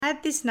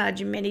had this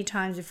nudge many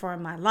times before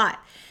in my life.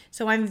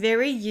 So I'm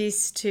very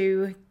used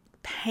to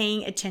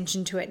paying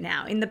attention to it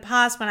now. In the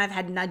past, when I've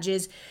had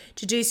nudges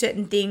to do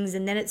certain things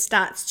and then it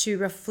starts to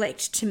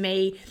reflect to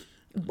me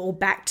or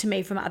back to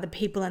me from other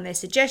people and their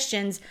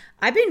suggestions,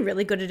 I've been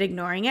really good at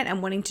ignoring it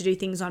and wanting to do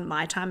things on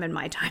my time and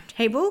my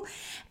timetable.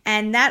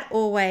 And that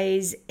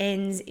always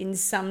ends in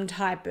some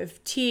type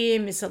of tear,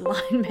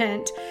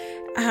 misalignment,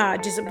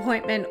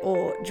 disappointment,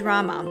 or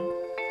drama.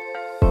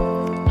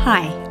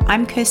 Hi,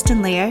 I'm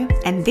Kirsten Leo,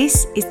 and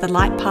this is the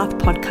Light Path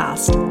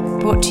Podcast,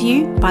 brought to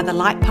you by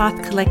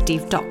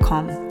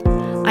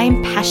thelightpathcollective.com. I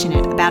am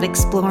passionate about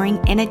exploring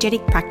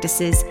energetic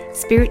practices,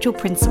 spiritual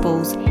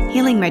principles,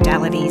 healing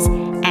modalities,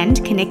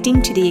 and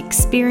connecting to the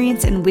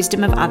experience and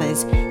wisdom of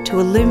others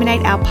to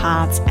illuminate our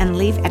paths and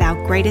live at our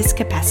greatest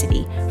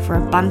capacity for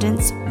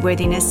abundance,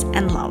 worthiness,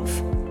 and love.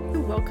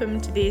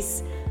 Welcome to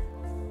this,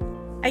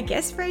 I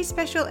guess, very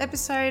special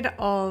episode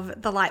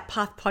of the Light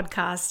Path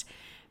Podcast,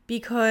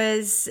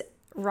 because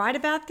right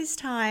about this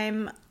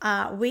time,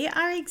 we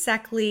are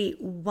exactly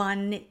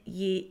 1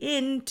 year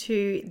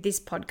into this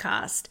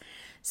podcast.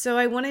 So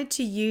I wanted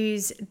to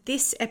use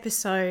this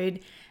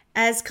episode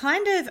as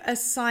kind of a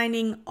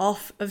signing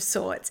off of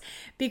sorts,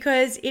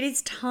 because it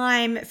is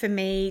time for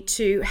me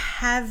to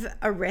have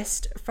a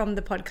rest from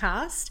the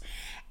podcast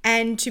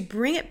and to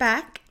bring it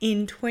back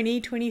in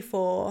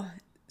 2024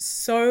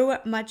 so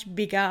much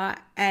bigger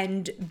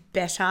and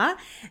better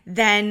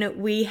than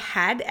we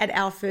had at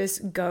our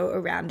first go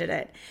around at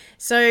it.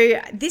 So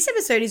this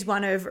episode is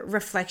one of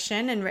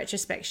reflection and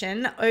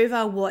retrospection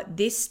over what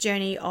this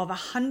journey of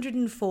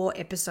 104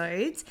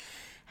 episodes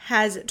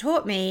has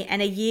taught me,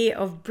 and a year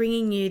of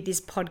bringing you this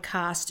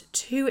podcast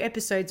 2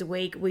 episodes a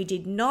week. We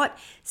did not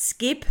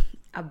skip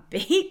a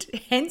beat,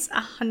 hence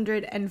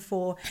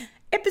 104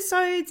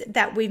 episodes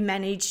that we've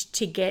managed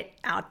to get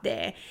out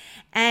there.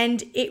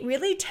 And it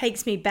really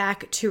takes me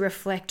back to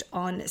reflect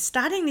on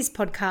starting this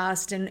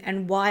podcast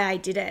and why I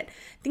did it.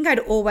 I think I'd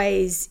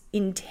always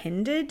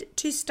intended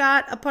to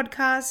start a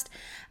podcast,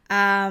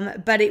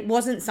 but it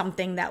wasn't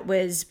something that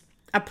was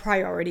a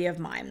priority of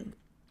mine.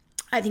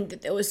 I think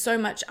that there was so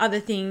many other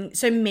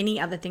things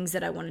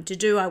that I wanted to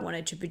do. I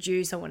wanted to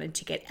produce, I wanted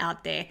to get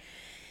out there.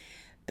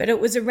 But it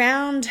was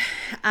around,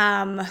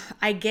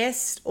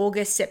 August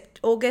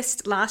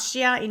last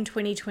year in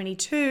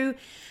 2022,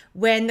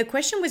 when the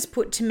question was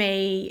put to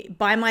me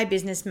by my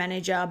business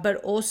manager, but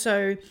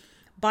also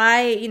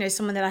by,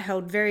 someone that I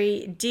held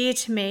very dear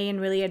to me and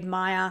really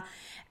admire.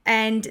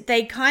 And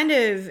they kind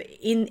of,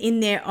 in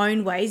their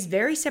own ways,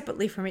 very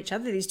separately from each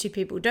other, these two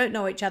people don't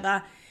know each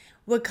other,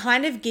 were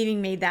kind of giving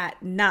me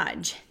that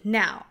nudge.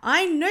 Now,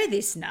 I know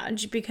this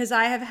nudge because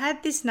I have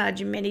had this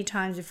nudge many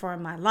times before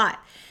in my life.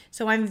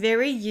 So I'm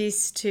very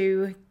used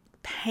to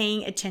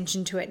paying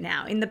attention to it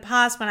now. In the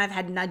past, when I've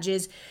had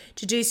nudges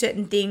to do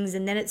certain things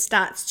and then it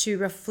starts to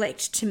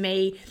reflect to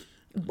me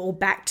or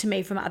back to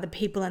me from other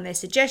people and their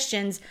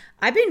suggestions,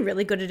 I've been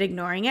really good at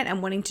ignoring it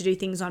and wanting to do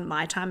things on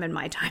my time and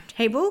my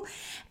timetable.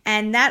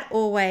 And that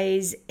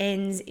always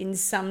ends in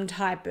some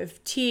type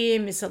of tear,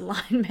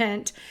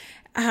 misalignment,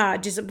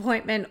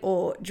 disappointment,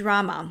 or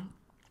drama.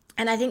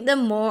 And I think the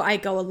more I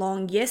go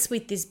along, yes,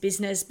 with this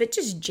business, but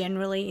just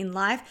generally in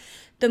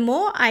life, the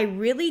more I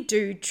really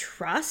do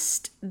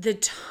trust the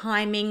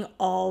timing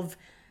of,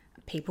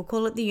 people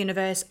call it the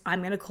universe,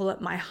 I'm going to call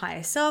it my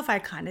higher self. I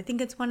kind of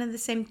think it's one and the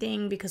same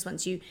thing, because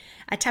once you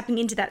are tapping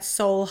into that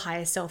soul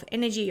higher self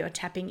energy, you're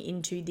tapping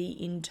into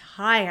the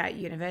entire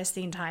universe,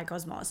 the entire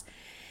cosmos.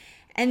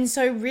 And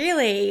so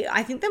really,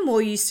 I think the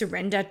more you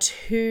surrender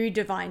to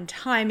divine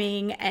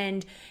timing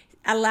and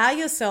allow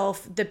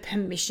yourself the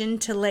permission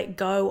to let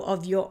go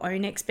of your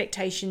own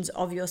expectations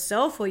of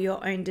yourself or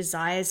your own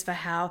desires for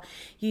how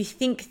you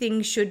think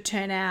things should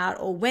turn out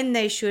or when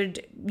they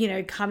should,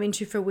 come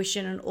into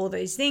fruition and all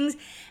those things.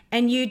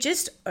 And you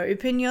just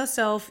open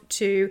yourself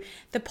to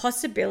the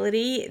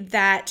possibility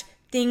that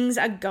things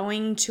are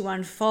going to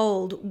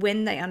unfold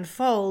when they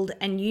unfold,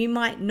 and you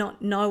might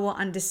not know or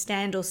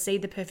understand or see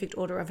the perfect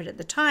order of it at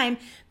the time,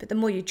 but the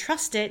more you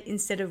trust it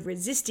instead of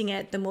resisting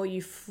it, the more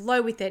you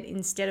flow with it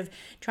instead of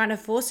trying to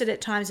force it at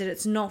times that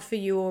it's not for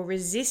you or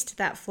resist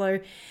that flow,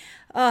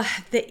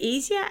 the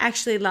easier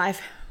actually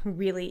life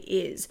really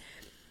is.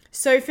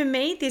 So for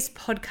me, this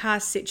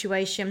podcast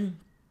situation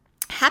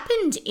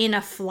happened in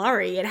a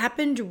flurry. It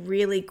happened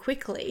really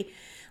quickly,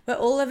 where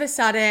all of a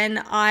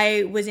sudden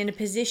I was in a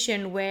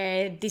position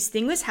where this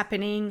thing was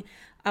happening.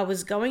 I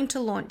was going to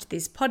launch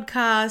this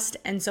podcast,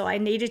 and so I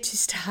needed to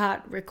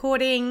start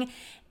recording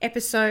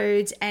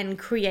episodes and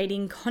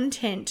creating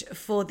content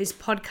for this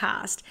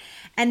podcast.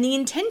 And the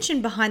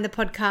intention behind the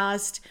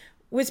podcast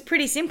was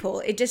pretty simple.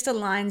 It just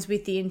aligns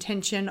with the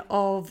intention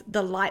of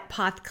the Light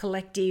Path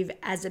Collective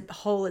as a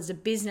whole, as a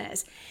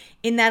business,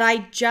 in that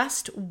I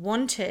just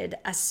wanted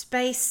a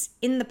space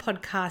in the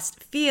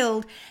podcast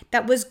field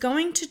that was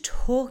going to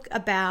talk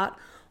about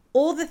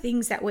all the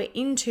things that we're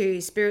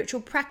into,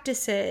 spiritual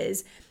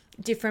practices,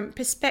 different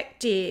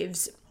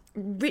perspectives,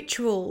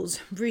 rituals,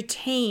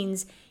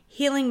 routines,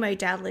 healing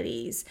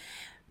modalities,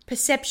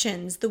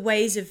 perceptions, the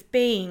ways of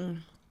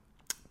being,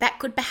 that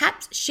could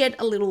perhaps shed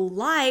a little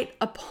light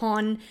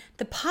upon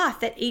the path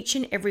that each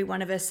and every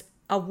one of us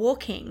are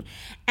walking.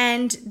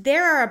 And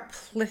there are a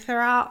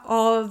plethora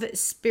of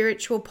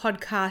spiritual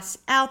podcasts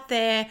out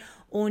there,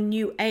 or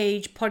new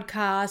age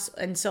podcasts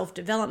and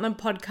self-development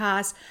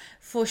podcasts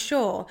for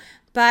sure.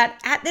 But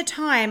at the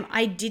time,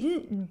 I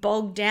didn't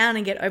bog down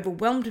and get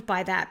overwhelmed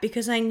by that,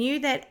 because I knew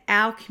that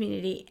our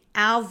community,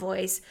 our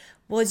voice,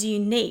 was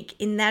unique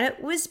in that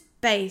it was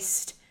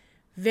based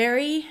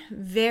very,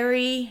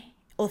 very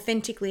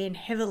authentically and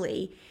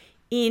heavily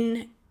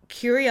in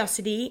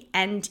curiosity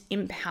and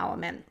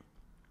empowerment.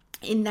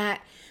 In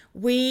that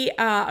we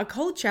are a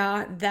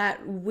culture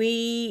that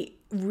we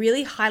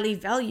really highly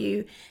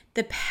value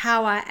the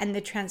power and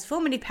the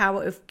transformative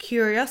power of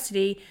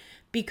curiosity,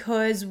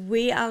 because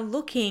we are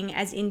looking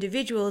as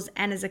individuals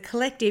and as a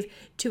collective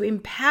to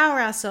empower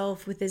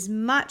ourselves with as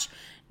much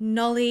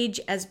knowledge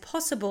as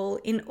possible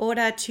in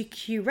order to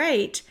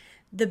curate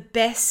the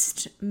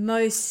best,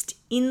 most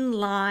in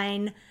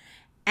line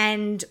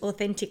and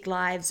authentic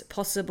lives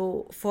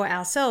possible for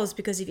ourselves.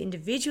 Because if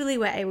individually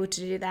we're able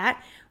to do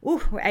that,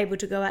 we're able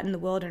to go out in the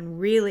world and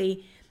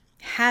really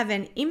have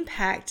an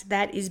impact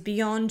that is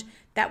beyond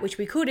that which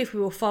we could if we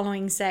were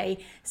following, say,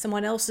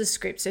 someone else's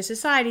script. So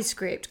society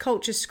script,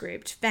 culture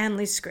script,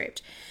 family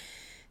script.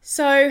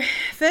 So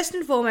first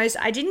and foremost,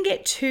 I didn't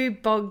get too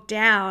bogged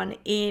down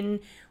in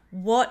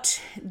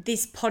what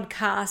this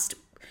podcast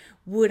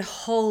would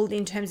hold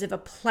in terms of a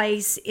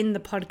place in the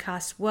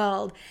podcast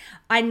world.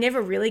 I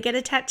never really get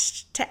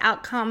attached to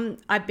outcome.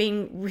 I've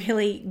been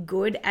really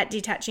good at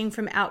detaching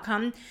from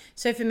outcome.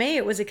 So for me,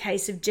 it was a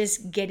case of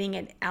just getting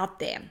it out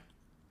there.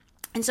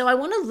 And so I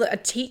want to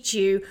teach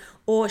you,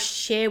 or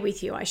share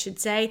with you, I should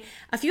say,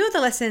 a few of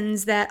the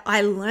lessons that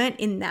I learned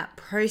in that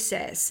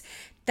process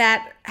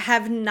that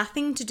have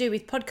nothing to do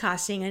with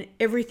podcasting and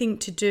everything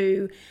to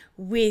do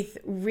with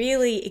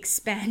really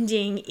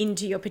expanding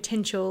into your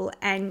potential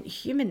and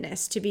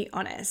humanness, to be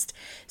honest.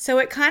 So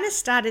it kind of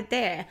started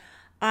there.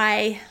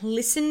 I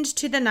listened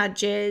to the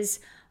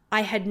nudges.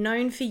 I had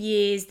known for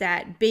years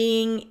that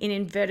being, in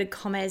inverted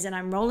commas, and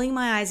I'm rolling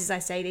my eyes as I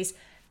say this,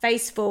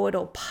 face forward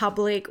or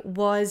public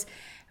was,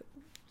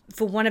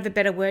 for want of a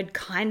better word,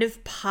 kind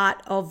of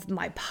part of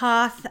my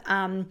path.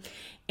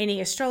 Any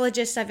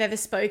astrologist I've ever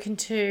spoken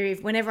to,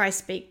 whenever I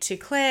speak to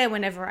Claire,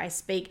 whenever I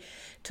speak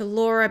to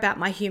Laura about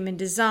my human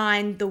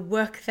design, the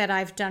work that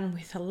I've done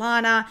with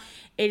Alana,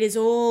 it is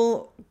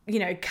all,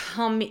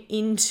 come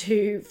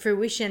into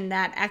fruition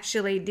that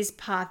actually this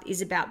path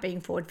is about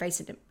being forward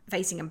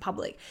facing in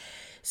public.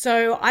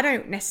 So I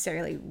don't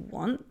necessarily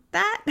want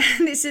that.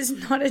 This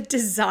is not a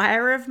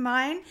desire of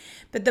mine,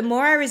 but the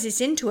more I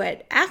resist into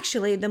it,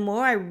 actually, the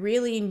more I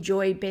really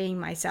enjoy being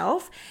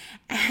myself,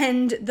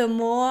 and the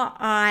more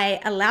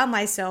I allow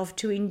myself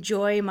to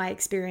enjoy my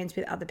experience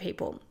with other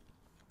people.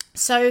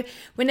 So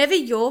whenever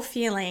you're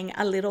feeling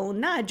a little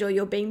nudge or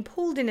you're being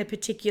pulled in a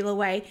particular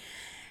way,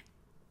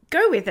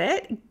 go with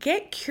it.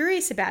 Get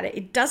curious about it.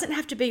 It doesn't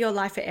have to be your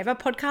life forever.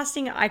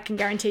 Podcasting, I can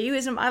guarantee you,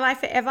 isn't my life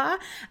forever.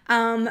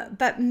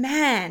 But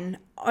man,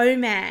 oh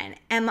man,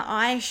 am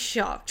I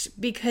shocked,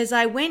 because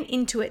I went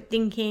into it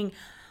thinking,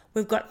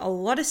 we've got a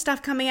lot of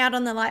stuff coming out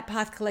on the Light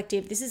Path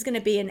Collective. This is going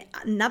to be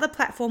another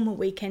platform where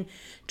we can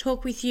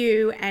talk with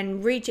you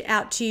and reach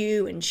out to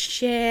you and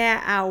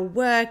share our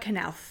work and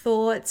our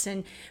thoughts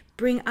and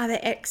bring other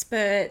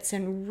experts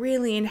and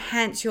really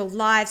enhance your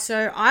life.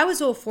 So I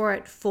was all for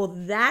it for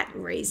that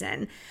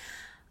reason.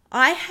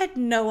 I had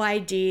no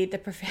idea the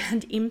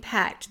profound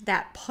impact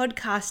that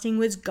podcasting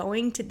was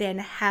going to then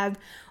have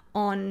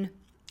on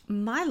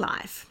my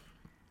life.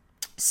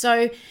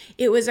 So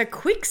it was a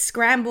quick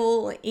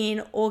scramble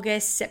in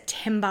August,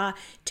 September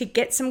to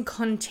get some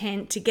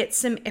content, to get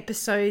some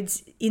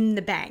episodes in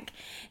the bank.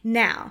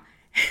 Now,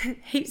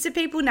 heaps of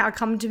people now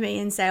come to me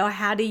and say,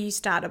 how do you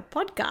start a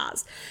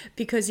podcast?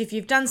 Because if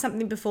you've done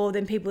something before,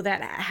 then people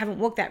that haven't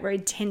walked that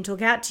road tend to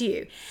look out to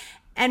you.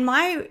 And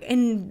my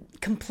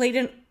complete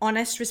and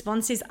honest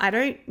response is, I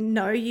don't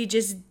know, you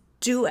just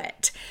do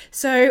it.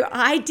 So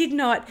I did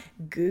not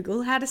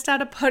Google how to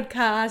start a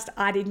podcast.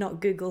 I did not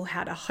Google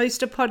how to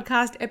host a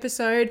podcast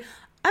episode.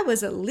 I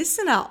was a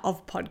listener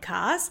of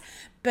podcasts,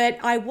 but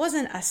I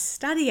wasn't a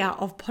studier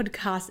of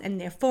podcasts and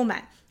their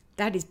format.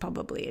 That is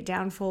probably a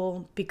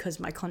downfall, because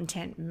my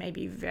content may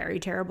be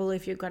very terrible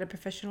if you've got a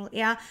professional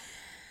ear.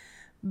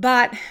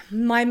 But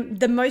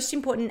the most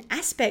important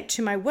aspect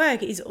to my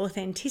work is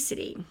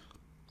authenticity.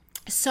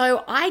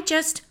 So I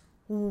just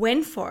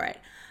went for it.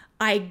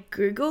 I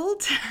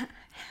Googled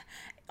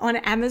on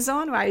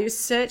Amazon, or I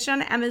searched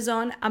on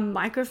Amazon a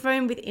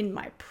microphone within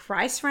my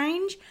price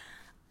range.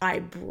 I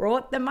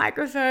brought the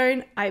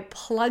microphone, I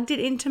plugged it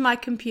into my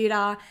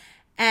computer,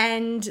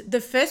 and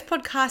the first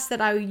podcast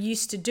that I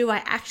used to do,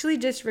 I actually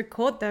just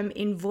record them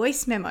in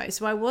voice memos.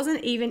 So I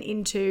wasn't even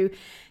into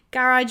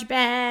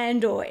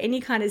GarageBand or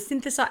any kind of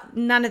synthesizer,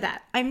 none of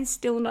that. I'm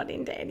still not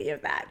into any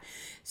of that.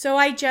 So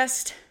I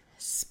just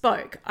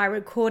spoke. I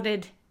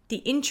recorded the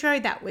intro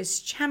that was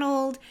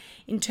channeled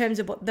in terms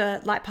of what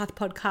the Light Path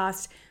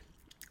podcast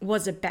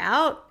was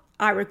about.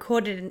 I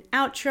recorded an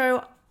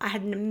outro. I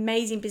had an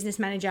amazing business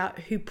manager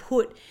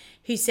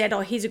who said,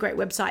 oh, here's a great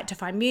website to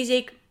find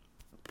music,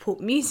 put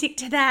music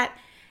to that.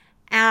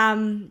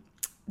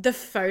 The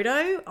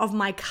photo of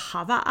my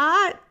cover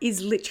art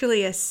is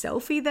literally a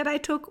selfie that I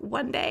took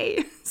one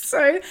day.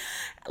 So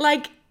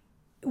like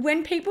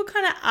when people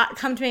kind of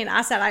come to me and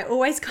ask that, I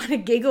always kind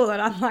of giggle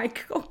and I'm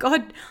like, oh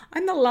God,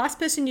 I'm the last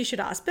person you should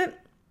ask. But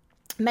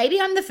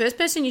maybe I'm the first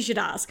person you should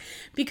ask,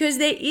 because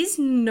there is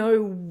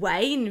no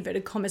way, in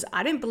inverted commas,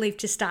 I don't believe,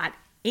 to start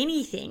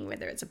anything,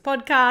 whether it's a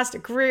podcast, a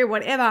career,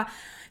 whatever.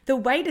 The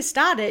way to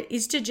start it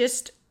is to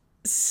just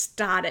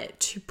start it,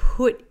 to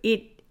put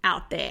it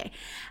out there.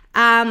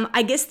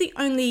 I guess the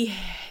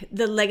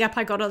leg up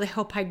I got, or the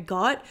help I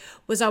got,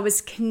 was I was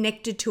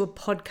connected to a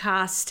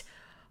podcast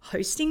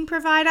hosting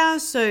provider.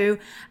 So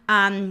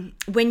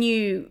when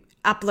you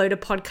upload a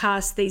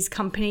podcast, these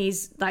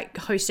companies like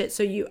host it,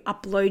 so you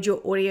upload your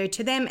audio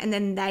to them and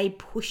then they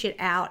push it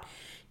out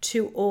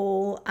to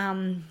all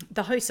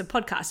the hosts of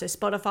podcasts, so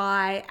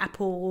Spotify,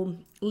 Apple,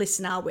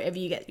 Listener, wherever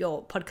you get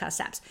your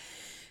podcast apps.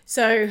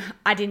 So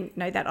I didn't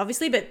know that,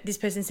 obviously, but this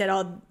person said,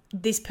 oh,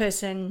 this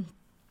person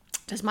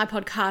does my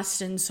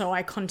podcast, and so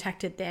I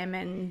contacted them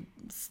and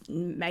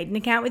made an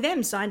account with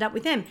them, signed up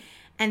with them,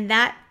 and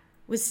that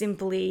was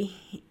simply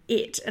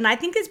it. And I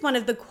think it's one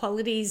of the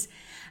qualities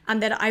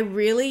that I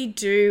really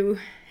do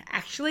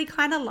actually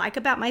kind of like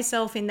about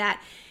myself, in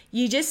that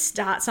you just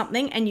start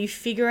something and you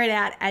figure it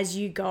out as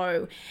you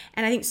go.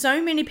 And I think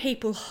so many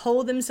people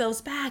hold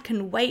themselves back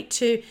and wait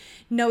to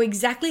know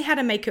exactly how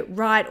to make it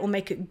right or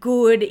make it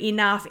good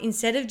enough,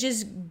 instead of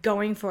just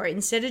going for it,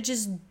 instead of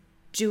just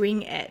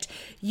doing it.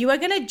 You are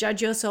going to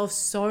judge yourself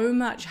so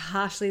much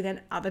harshly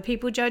than other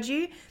people judge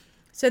you.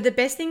 So the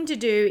best thing to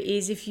do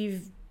is, if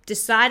you've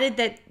decided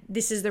that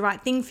this is the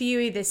right thing for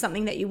you, there's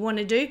something that you want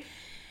to do,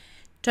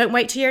 don't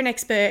wait till you're an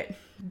expert.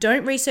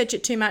 Don't research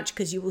it too much,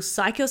 because you will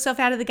psych yourself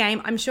out of the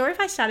game. I'm sure if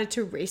I started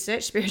to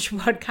research spiritual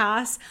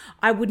podcasts,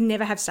 I would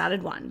never have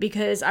started one,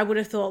 because I would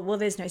have thought, well,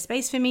 there's no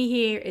space for me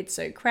here. It's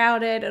so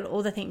crowded and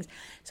all the things.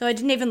 So I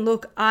didn't even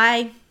look.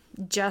 I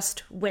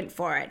just went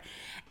for it.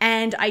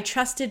 And I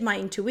trusted my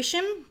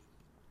intuition.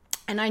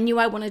 And I knew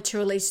I wanted to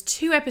release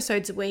 2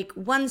 episodes a week,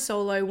 one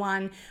solo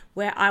one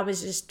where I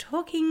was just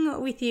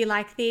talking with you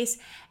like this,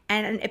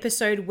 and an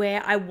episode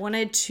where I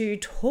wanted to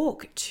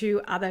talk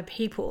to other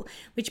people.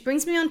 Which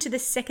brings me on to the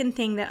second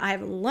thing that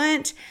I've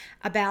learnt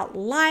about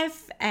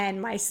life and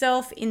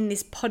myself in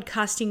this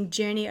podcasting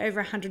journey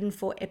over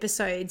 104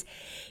 episodes,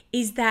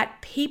 is that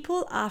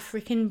people are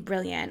freaking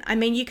brilliant. I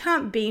mean, you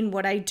can't be in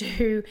what I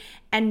do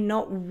and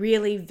not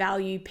really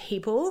value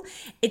people.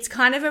 It's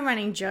kind of a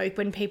running joke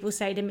when people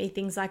say to me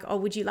things like, oh,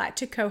 would you like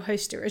to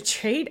co-host a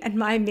retreat? And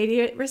my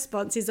immediate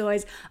response is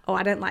always, oh,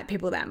 I don't like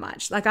people that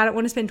much. Like, I don't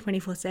want to spend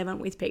 24/7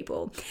 with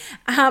people.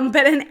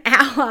 But an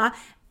hour,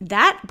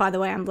 that, by the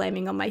way, I'm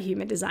blaming on my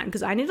human design,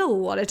 because I need a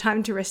lot of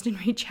time to rest and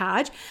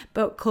recharge.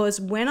 But because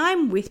when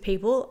I'm with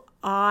people,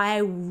 I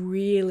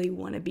really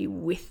want to be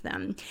with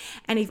them.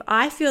 And if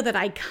I feel that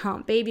I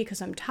can't be because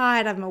I'm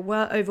tired, I'm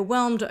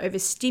overwhelmed or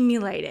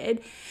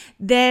overstimulated,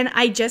 then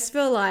I just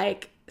feel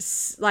like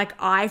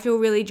I feel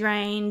really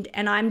drained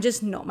and I'm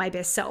just not my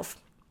best self.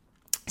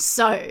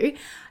 So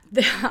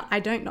I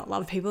don't not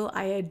love people.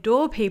 I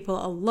adore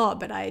people a lot,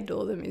 but I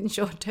adore them in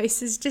short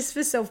doses just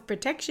for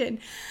self-protection.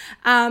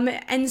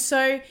 And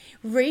so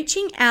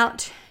reaching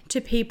out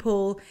to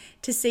people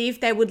to see if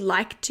they would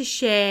like to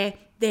share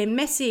their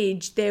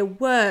message, their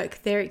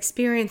work, their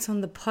experience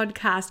on the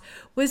podcast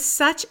was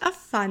such a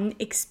fun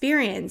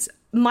experience.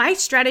 My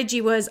strategy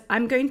was,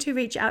 I'm going to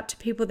reach out to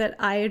people that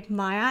I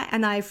admire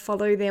and I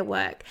follow their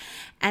work,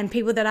 and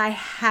people that I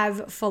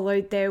have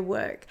followed their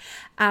work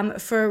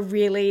for a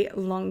really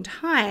long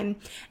time.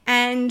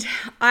 And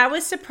I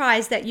was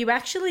surprised that you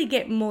actually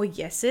get more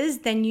yeses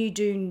than you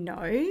do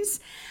nos.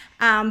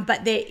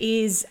 But there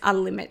is a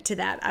limit to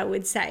that, I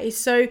would say.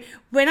 So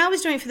when I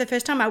was doing it for the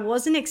first time, I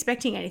wasn't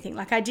expecting anything.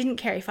 Like, I didn't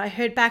care. If I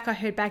heard back, I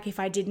heard back. If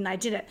I didn't, I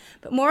did it.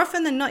 But more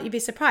often than not, you'd be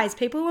surprised.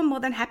 People were more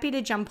than happy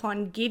to jump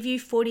on, give you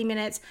 40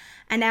 minutes,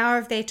 an hour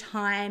of their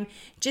time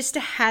just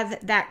to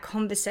have that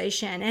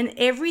conversation. And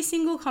every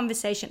single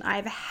conversation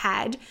I've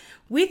had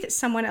with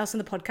someone else on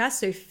the podcast,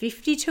 so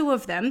 52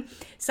 of them,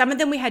 some of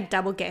them we had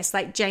double guests,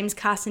 like James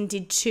Carson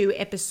did 2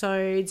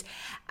 episodes,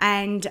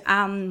 and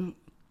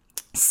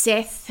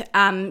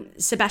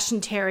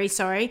Sebastian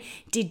Terry,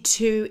 did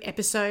 2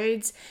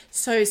 episodes.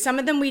 So some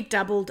of them we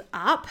doubled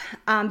up.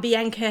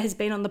 Bianca has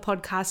been on the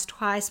podcast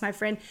twice, my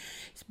friend.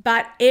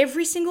 But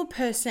every single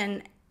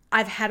person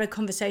I've had a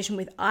conversation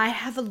with, I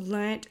have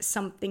learnt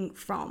something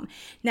from.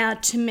 Now,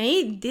 to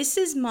me, this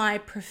is my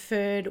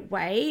preferred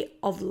way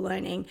of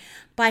learning,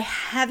 by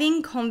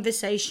having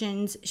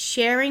conversations,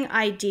 sharing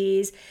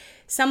ideas,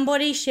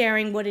 somebody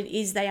sharing what it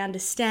is they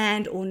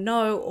understand or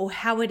know, or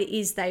how it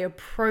is they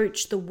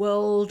approach the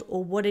world,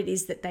 or what it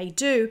is that they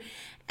do.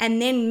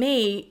 And then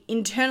me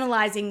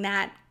internalizing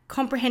that,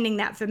 comprehending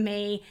that for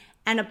me,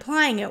 and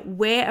applying it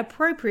where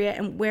appropriate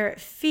and where it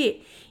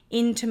fit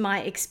into my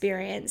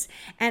experience.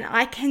 And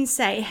I can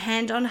say,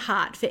 hand on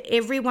heart, for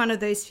every one of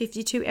those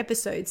 52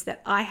 episodes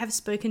that I have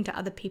spoken to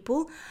other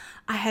people,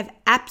 I have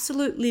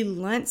absolutely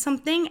learned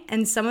something.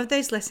 And some of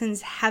those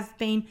lessons have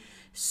been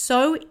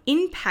so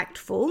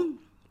impactful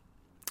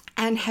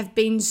and have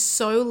been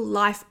so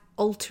life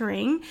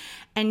altering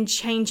and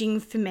changing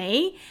for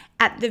me.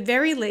 At the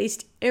very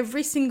least,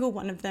 every single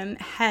one of them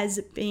has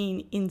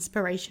been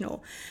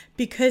inspirational,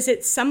 because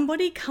it's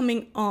somebody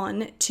coming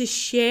on to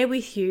share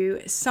with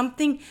you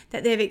something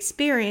that they've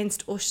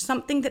experienced or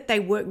something that they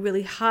work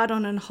really hard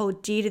on and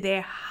hold dear to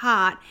their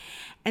heart.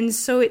 And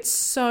so it's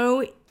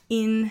so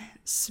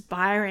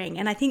inspiring.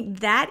 And I think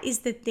that is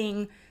the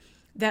thing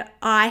that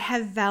I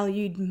have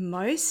valued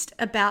most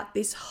about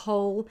this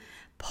whole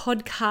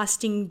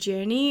podcasting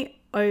journey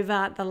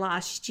over the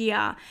last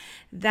year,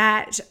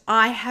 that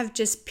I have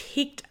just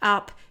picked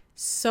up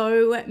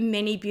so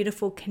many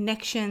beautiful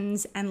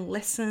connections and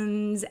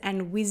lessons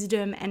and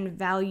wisdom and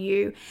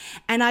value.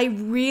 And I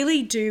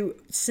really do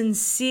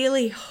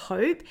sincerely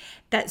hope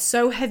that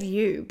so have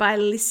you. By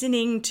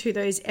listening to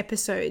those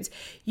episodes,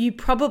 you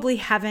probably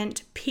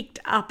haven't picked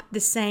up the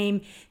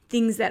same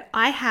things that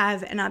I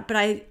have, but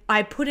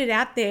I put it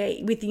out there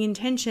with the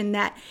intention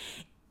that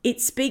it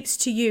speaks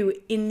to you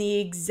in the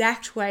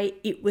exact way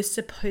it was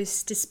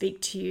supposed to speak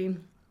to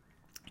you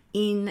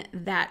in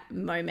that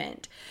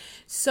moment.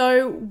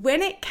 So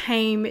when it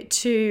came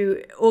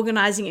to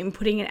organizing and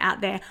putting it out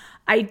there,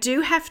 I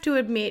do have to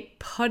admit,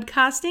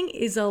 podcasting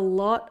is a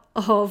lot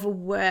of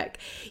work.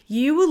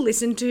 You will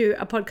listen to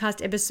a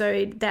podcast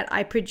episode that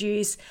I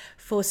produce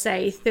for,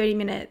 say, 30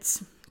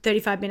 minutes,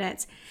 35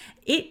 minutes.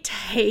 It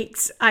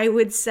takes, I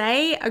would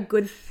say, a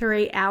good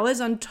 3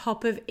 hours on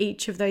top of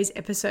each of those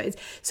episodes.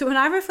 So when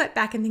I reflect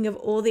back and think of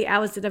all the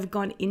hours that have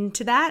gone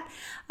into that,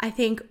 I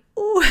think,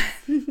 oh,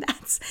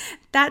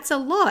 that's a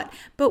lot.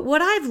 But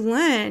what I've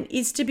learned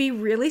is to be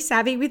really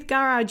savvy with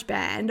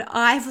GarageBand.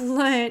 I've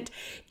learned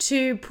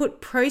to put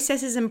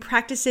processes and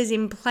practices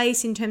in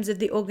place in terms of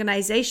the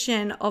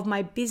organization of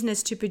my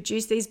business to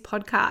produce these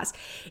podcasts.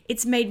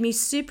 It's made me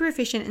super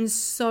efficient and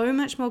so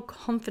much more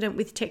confident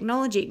with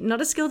technology.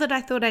 Not a skill that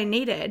I thought I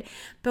needed,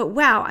 but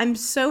wow, I'm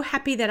so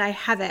happy that I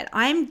have it.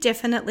 I'm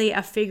definitely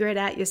a figure it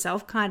out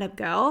yourself kind of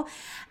girl.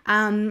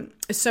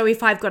 So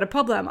if I've got a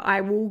problem,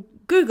 I will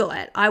Google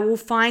it. I will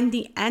find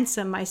the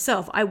answer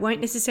myself. I won't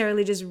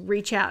necessarily just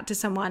reach out to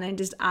someone and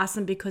just ask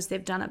them because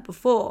they've done it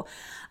before.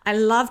 I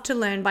love to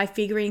learn by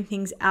figuring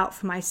things out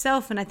for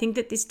myself. And I think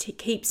that this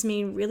keeps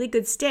me in really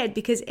good stead,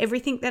 because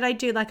everything that I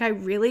do, I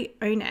really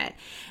own it.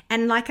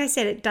 And like I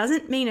said, it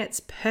doesn't mean it's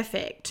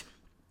perfect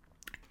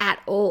at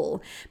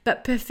all,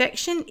 but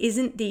perfection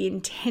isn't the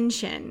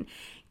intention.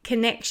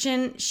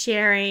 Connection,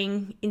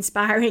 sharing,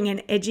 inspiring,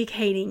 and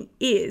educating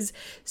is.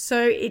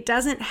 So it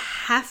doesn't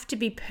have to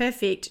be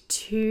perfect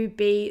to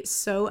be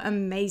so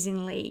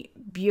amazingly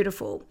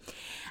beautiful.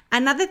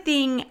 Another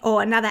thing,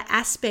 or another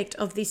aspect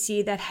of this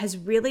year that has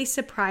really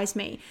surprised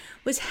me,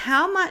 was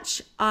how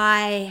much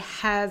I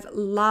have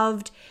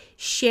loved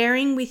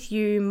sharing with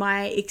you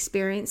my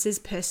experiences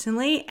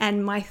personally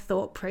and my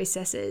thought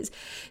processes.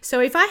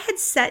 So if I had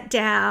sat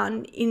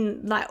down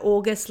in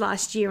August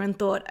last year and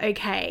thought,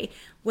 okay,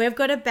 we've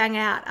got to bang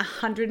out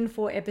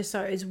 104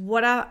 episodes,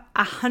 what are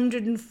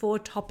 104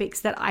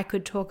 topics that I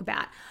could talk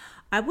about?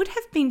 I would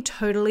have been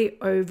totally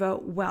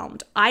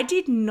overwhelmed. I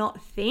did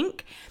not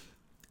think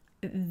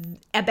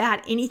about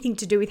anything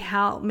to do with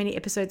how many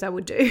episodes I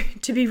would do,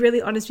 to be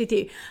really honest with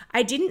you.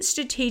 I didn't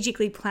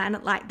strategically plan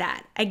it like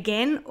that.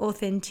 Again,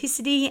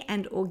 authenticity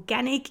and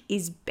organic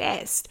is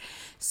best.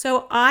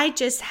 So I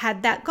just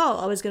had that goal.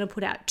 I was going to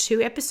put out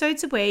 2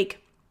 episodes a week.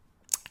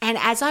 And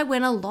as I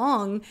went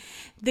along,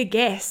 the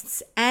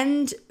guests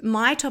and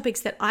my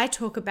topics that I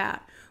talk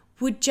about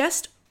would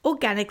just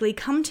organically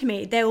come to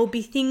me. There will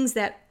be things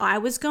that I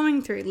was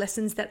going through,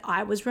 lessons that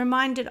I was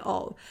reminded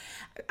of,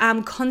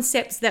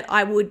 concepts that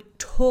I would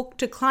talk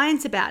to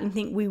clients about and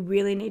think we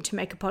really need to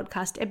make a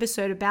podcast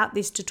episode about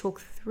this to talk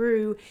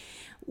through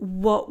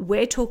what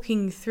we're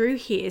talking through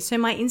here. So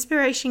my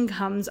inspiration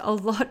comes a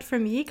lot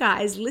from you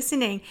guys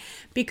listening,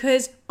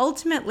 because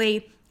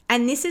ultimately,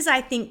 and this is,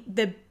 I think,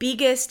 the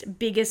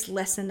biggest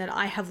lesson that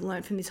I have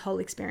learned from this whole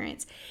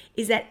experience,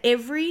 is that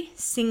every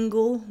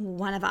single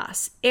one of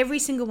us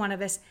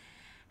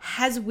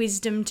has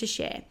wisdom to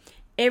share.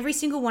 Every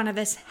single one of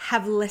us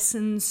have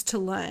lessons to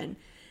learn.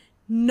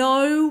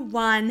 No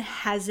one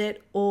has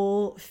it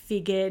all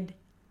figured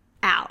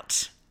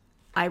out.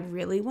 I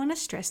really want to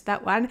stress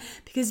that one,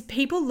 because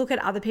people look at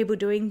other people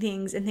doing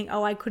things and think,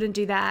 oh, I couldn't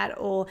do that,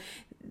 or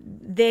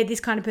they're this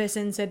kind of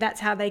person, so that's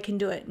how they can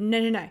do it.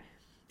 No.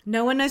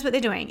 No one knows what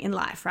they're doing in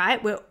life,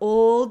 right? We're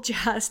all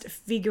just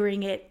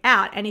figuring it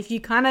out. And if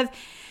you kind of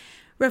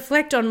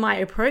reflect on my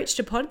approach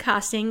to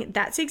podcasting,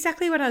 that's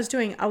exactly what I was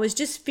doing. I was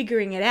just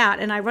figuring it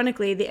out. And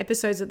ironically, the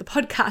episodes of the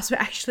podcast were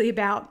actually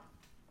about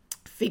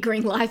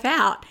figuring life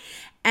out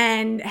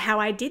and how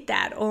I did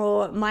that,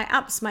 or my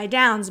ups, my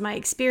downs, my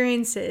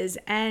experiences,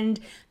 and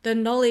the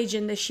knowledge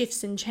and the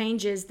shifts and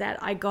changes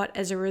that I got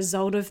as a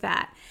result of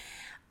that.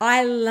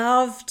 I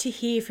love to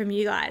hear from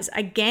you guys.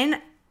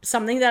 Again,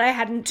 something that I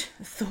hadn't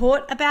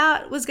thought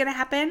about was going to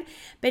happen,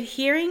 but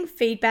hearing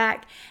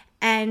feedback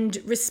and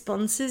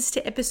responses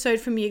to episode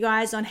from you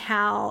guys on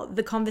how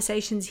the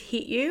conversations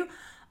hit you,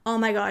 oh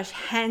my gosh,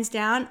 hands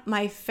down,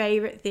 my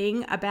favorite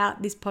thing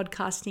about this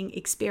podcasting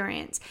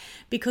experience.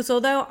 Because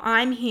although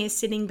I'm here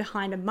sitting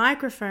behind a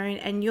microphone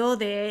and you're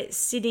there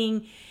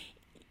sitting,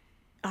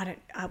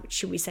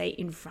 should we say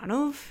in front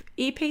of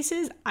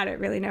earpieces? I don't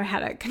really know how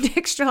to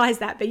contextualize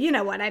that, but you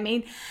know what I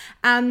mean.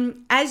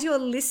 As you're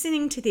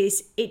listening to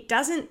this, it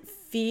doesn't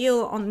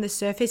feel on the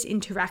surface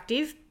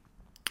interactive,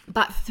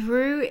 but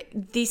through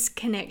this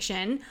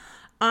connection,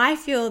 I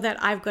feel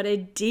that I've got a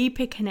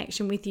deeper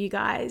connection with you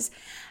guys.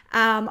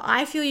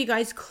 I feel you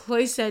guys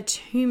closer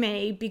to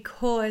me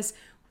because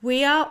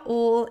we are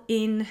all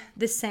in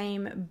the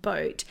same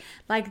boat.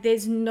 Like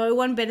there's no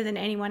one better than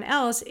anyone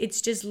else. It's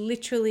just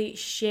literally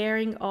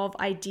sharing of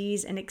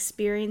ideas and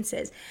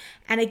experiences.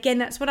 And again,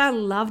 that's what I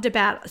loved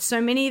about so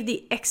many of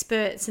the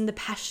experts and the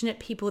passionate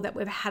people that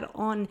we've had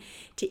on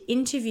to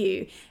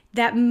interview,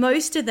 that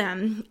most of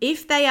them,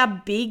 if they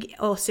are big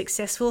or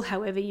successful,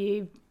 however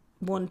you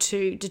want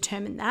to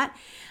determine that,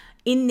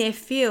 in their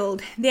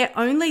field, they're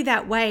only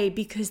that way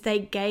because they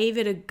gave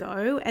it a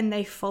go and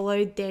they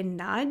followed their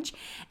nudge,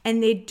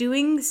 and they're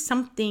doing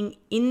something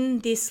in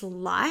this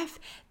life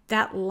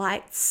that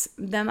lights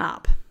them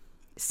up.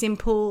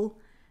 Simple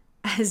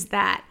as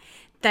that.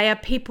 They are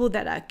people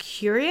that are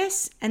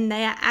curious, and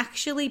they are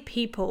actually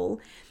people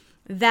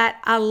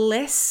that are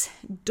less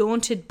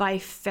daunted by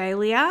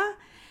failure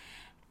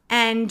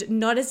and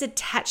not as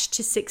attached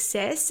to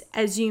success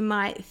as you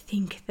might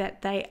think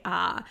that they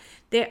are.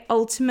 They're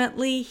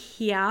ultimately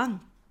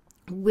here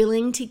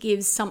willing to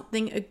give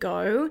something a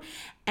go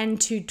and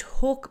to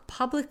talk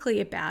publicly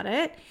about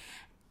it,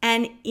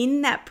 and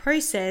in that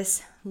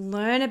process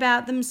learn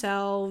about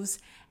themselves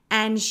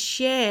and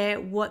share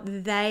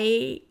what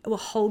they will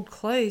hold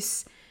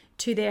close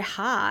to their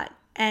heart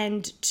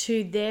and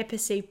to their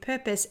perceived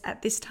purpose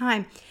at this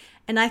time.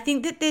 And I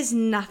think that there's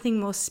nothing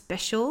more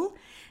special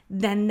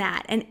than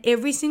that. And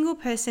every single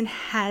person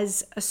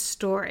has a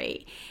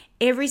story.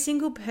 Every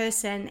single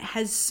person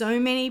has so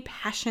many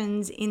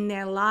passions in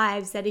their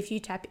lives that if you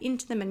tap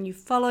into them and you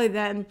follow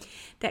them,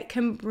 that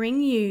can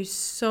bring you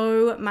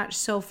so much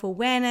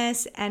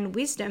self-awareness and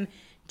wisdom,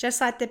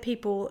 just like the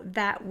people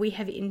that we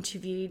have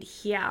interviewed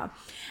here.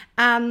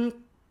 I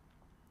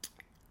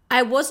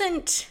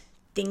wasn't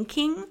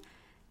thinking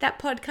that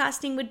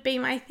podcasting would be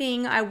my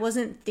thing. I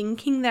wasn't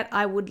thinking that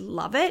I would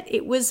love it.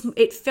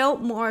 It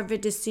felt more of a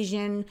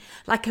decision,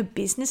 like a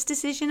business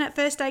decision at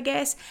first, I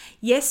guess.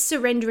 Yes,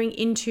 surrendering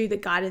into the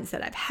guidance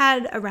that I've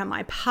had around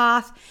my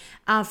path.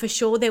 For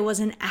sure, there was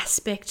an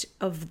aspect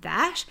of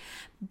that.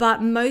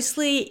 But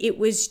mostly it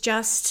was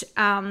just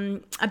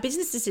a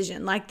business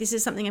decision. Like, this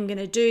is something I'm going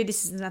to do.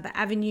 This is another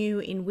avenue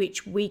in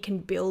which we can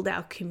build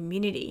our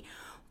community.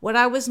 What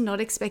I was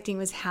not expecting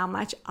was how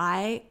much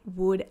I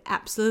would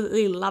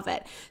absolutely love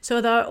it. So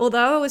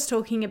although I was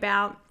talking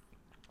about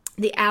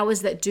the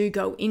hours that do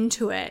go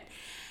into it,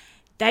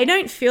 they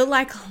don't feel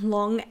like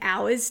long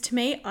hours to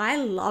me. I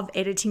love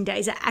editing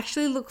days. I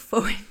actually look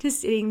forward to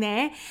sitting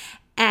there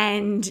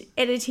and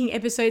editing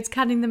episodes,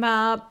 cutting them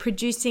up,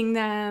 producing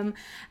them,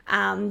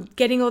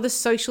 getting all the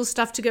social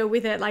stuff to go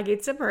with it. Like,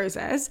 it's a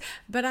process,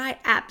 but I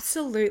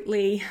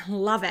absolutely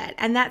love it.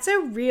 And that's a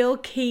real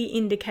key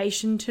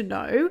indication to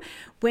know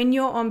when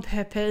you're on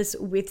purpose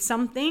with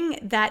something,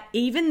 that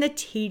even the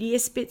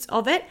tedious bits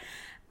of it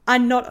are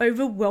not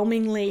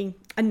overwhelmingly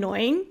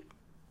annoying,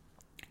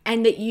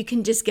 and that you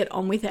can just get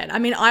on with it. I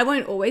mean, I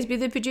won't always be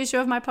the producer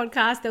of my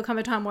podcast. There'll come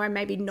a time where I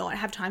maybe not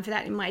have time for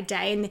that in my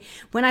day. And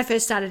when I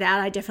first started out,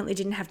 I definitely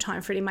didn't have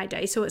time for it in my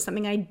day. So it's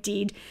something I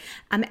did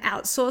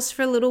outsource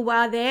for a little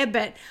while there,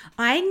 but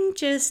I'm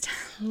just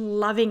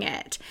loving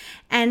it.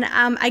 And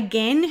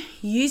again,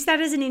 use that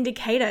as an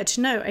indicator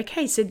to know,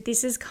 okay, so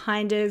this is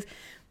kind of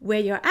where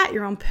you're at.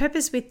 You're on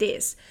purpose with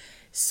this.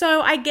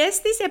 So I guess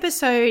this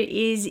episode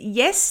is,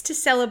 yes, to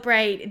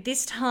celebrate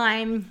this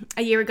time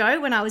a year ago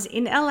when I was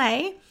in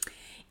LA.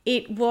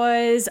 It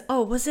was,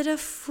 was it a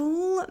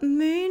full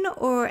moon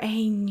or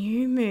a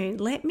new moon?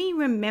 Let me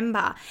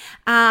remember.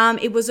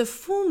 It was a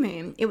full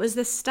moon. It was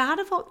the start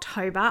of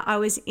October. I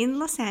was in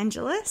Los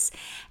Angeles,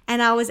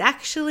 and I was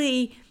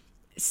actually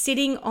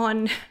sitting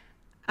on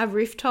a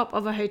rooftop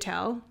of a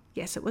hotel.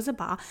 Yes, it was a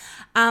bar.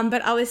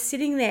 But I was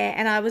sitting there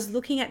and I was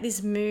looking at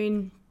this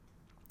moon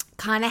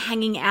kind of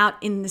hanging out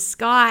in the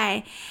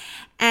sky.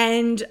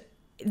 And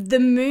the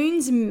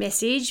moon's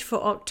message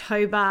for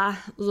October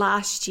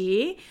last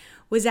year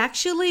was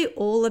actually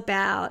all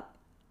about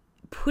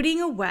putting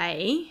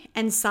away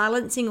and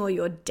silencing all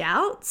your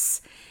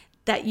doubts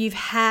that you've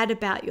had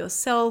about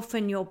yourself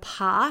and your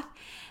path,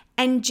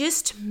 and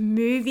just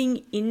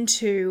moving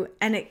into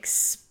an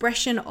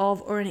expression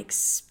of, or an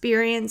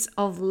experience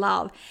of,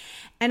 love.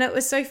 And it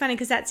was so funny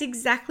because that's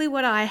exactly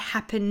what I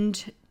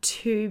happened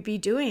to be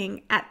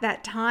doing at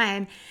that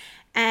time.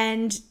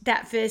 And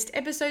that first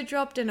episode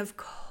dropped, and of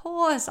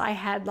course I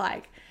had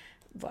like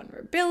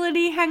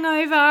vulnerability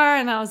hangover,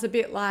 and I was a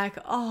bit like,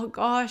 oh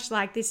gosh,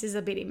 like this is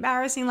a bit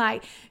embarrassing,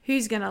 like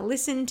who's gonna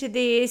listen to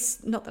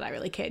this? Not that I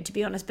really cared, to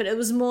be honest, but it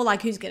was more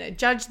like who's gonna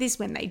judge this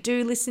when they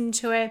do listen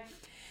to it.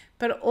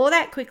 But all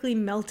that quickly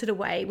melted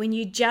away when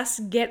you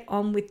just get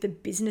on with the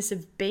business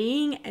of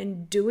being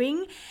and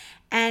doing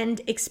and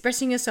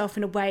expressing yourself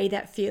in a way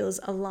that feels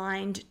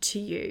aligned to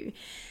you.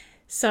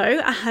 So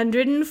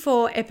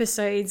 104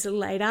 episodes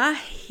later,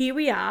 here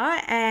we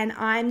are, and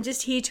I'm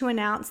just here to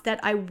announce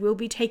that I will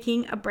be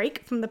taking a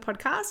break from the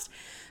podcast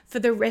for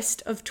the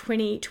rest of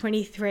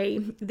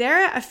 2023.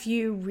 There are a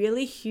few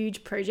really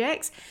huge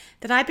projects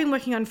that I've been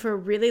working on for a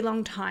really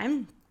long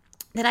time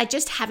that I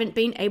just haven't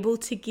been able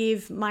to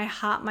give my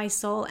heart, my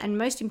soul, and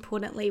most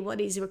importantly, what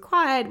is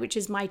required, which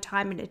is my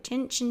time and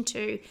attention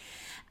to.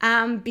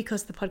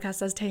 Because the podcast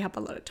does take up a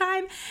lot of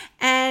time.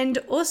 And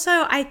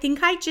also, I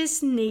think I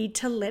just need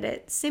to let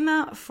it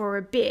simmer for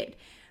a bit.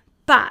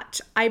 But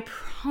I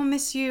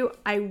promise you,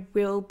 I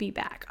will be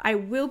back. I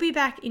will be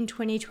back in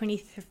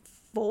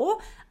 2024.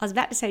 I was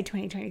about to say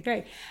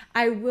 2023.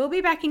 I will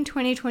be back in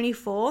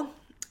 2024.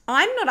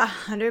 I'm not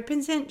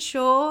 100%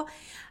 sure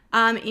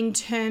in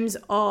terms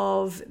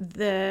of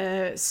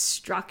the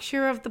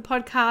structure of the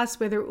podcast,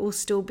 whether it will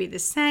still be the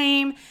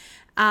same.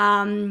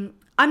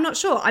 I'm not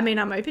sure. I mean,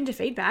 I'm open to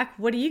feedback.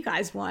 What do you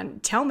guys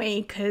want? Tell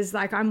me, because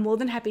I'm more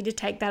than happy to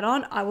take that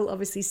on. I will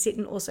obviously sit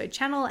and also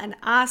channel and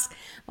ask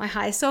my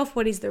higher self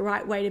what is the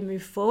right way to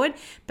move forward.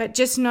 But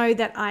just know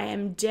that I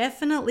am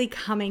definitely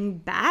coming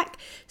back.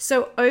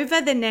 So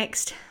over the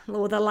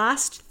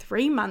last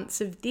 3 months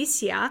of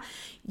this year,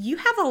 you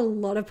have a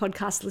lot of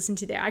podcasts to listen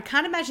to there. I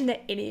can't imagine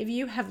that any of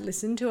you have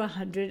listened to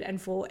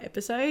 104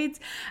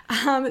 episodes.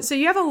 So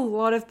you have a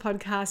lot of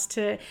podcasts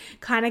to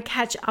kind of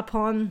catch up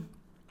on.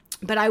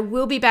 But I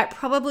will be back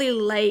probably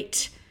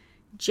late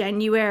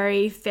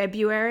January,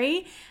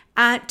 February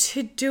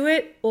to do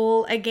it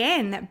all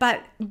again.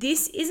 But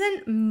this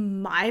isn't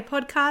my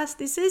podcast.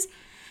 This is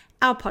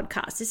our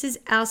podcast. This is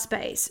our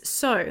space.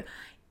 So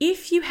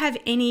if you have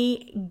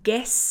any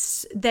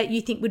guests that you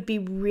think would be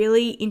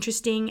really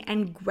interesting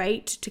and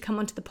great to come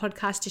onto the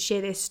podcast to share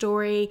their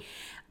story,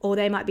 or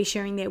they might be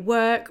sharing their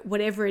work,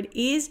 whatever it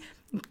is,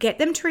 get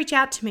them to reach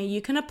out to me.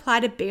 You can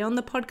apply to be on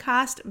the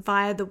podcast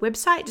via the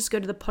website. Just go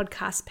to the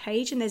podcast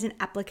page and there's an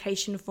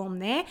application form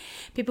there.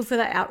 People fill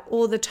that out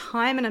all the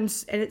time, and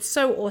it's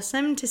so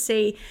awesome to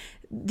see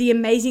the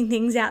amazing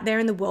things out there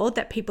in the world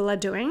that people are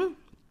doing.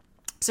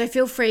 So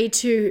feel free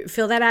to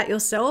fill that out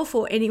yourself,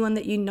 or anyone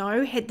that you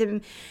know, head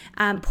them,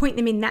 point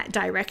them in that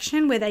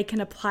direction where they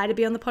can apply to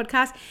be on the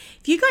podcast.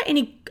 If you got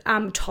any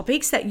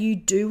topics that you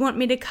do want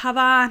me to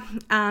cover,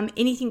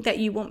 anything that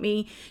you want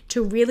me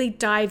to really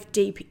dive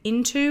deep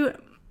into,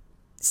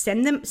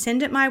 send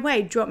it my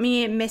way. Drop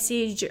me a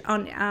message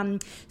on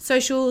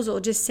socials,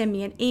 or just send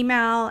me an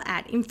email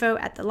at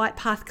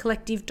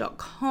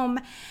info@thelightpathcollective.com.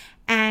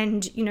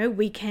 And,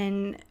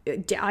 everything's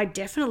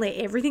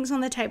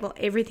on the table.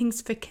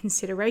 Everything's for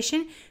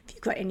consideration. If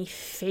you've got any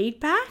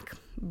feedback,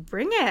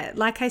 bring it.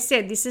 Like I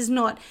said, this is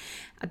not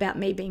about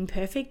me being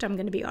perfect. I'm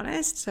going to be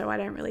honest. So I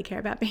don't really care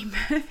about being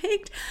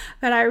perfect,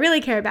 but I really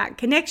care about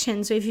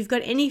connection. So if you've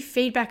got any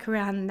feedback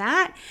around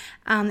that,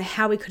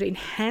 how we could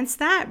enhance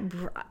that,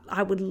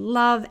 I would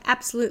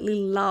absolutely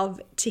love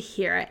to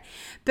hear it.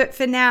 But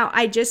for now,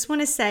 I just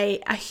want to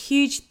say a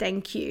huge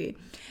thank you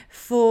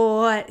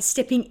for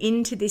stepping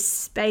into this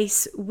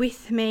space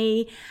with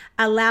me,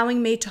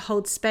 allowing me to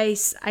hold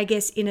space, I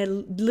guess, in a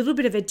little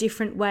bit of a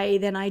different way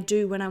than I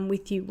do when I'm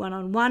with you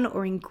one-on-one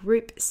or in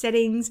group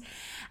settings.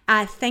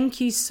 Thank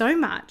you so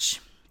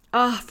much.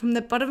 From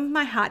the bottom of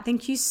my heart,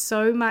 thank you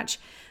so much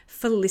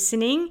for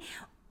listening.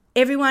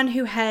 Everyone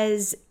who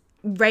has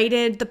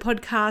rated the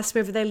podcast,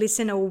 whether they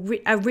listen, or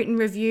a written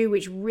review,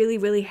 which really,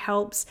 really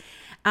helps.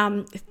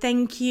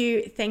 Thank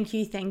you.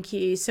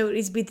 So it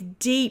is with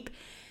deep,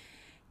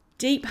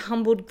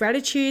 humbled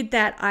gratitude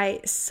that I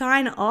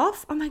sign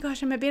off. Oh my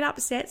gosh, I'm a bit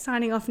upset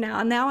signing off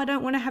now. Now I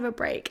don't want to have a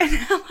break. And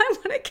now I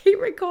want to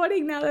keep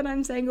recording now that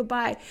I'm saying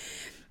goodbye.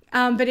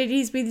 But it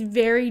is with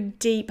very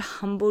deep,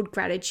 humbled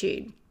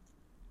gratitude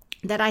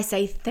that I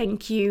say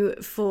thank you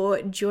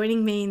for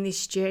joining me in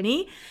this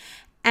journey.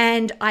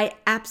 And I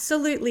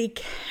absolutely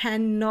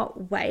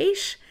cannot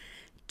wait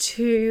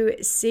to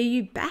see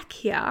you back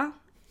here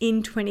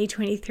in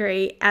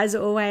 2023. As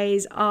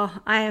always,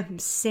 I am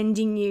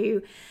sending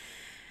you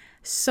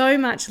so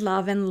much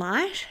love and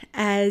light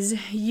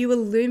as you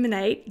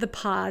illuminate the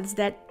paths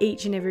that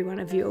each and every one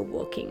of you are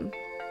walking.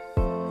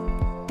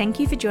 Thank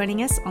you for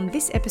joining us on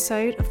this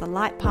episode of the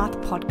Light Path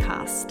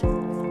podcast.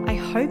 I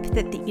hope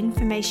that the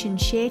information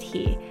shared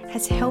here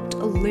has helped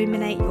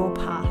illuminate your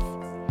path.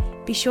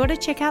 Be sure to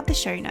check out the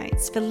show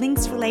notes for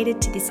links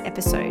related to this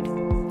episode.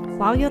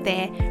 While you're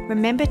there,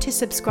 remember to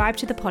subscribe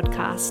to the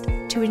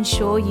podcast to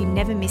ensure you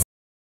never miss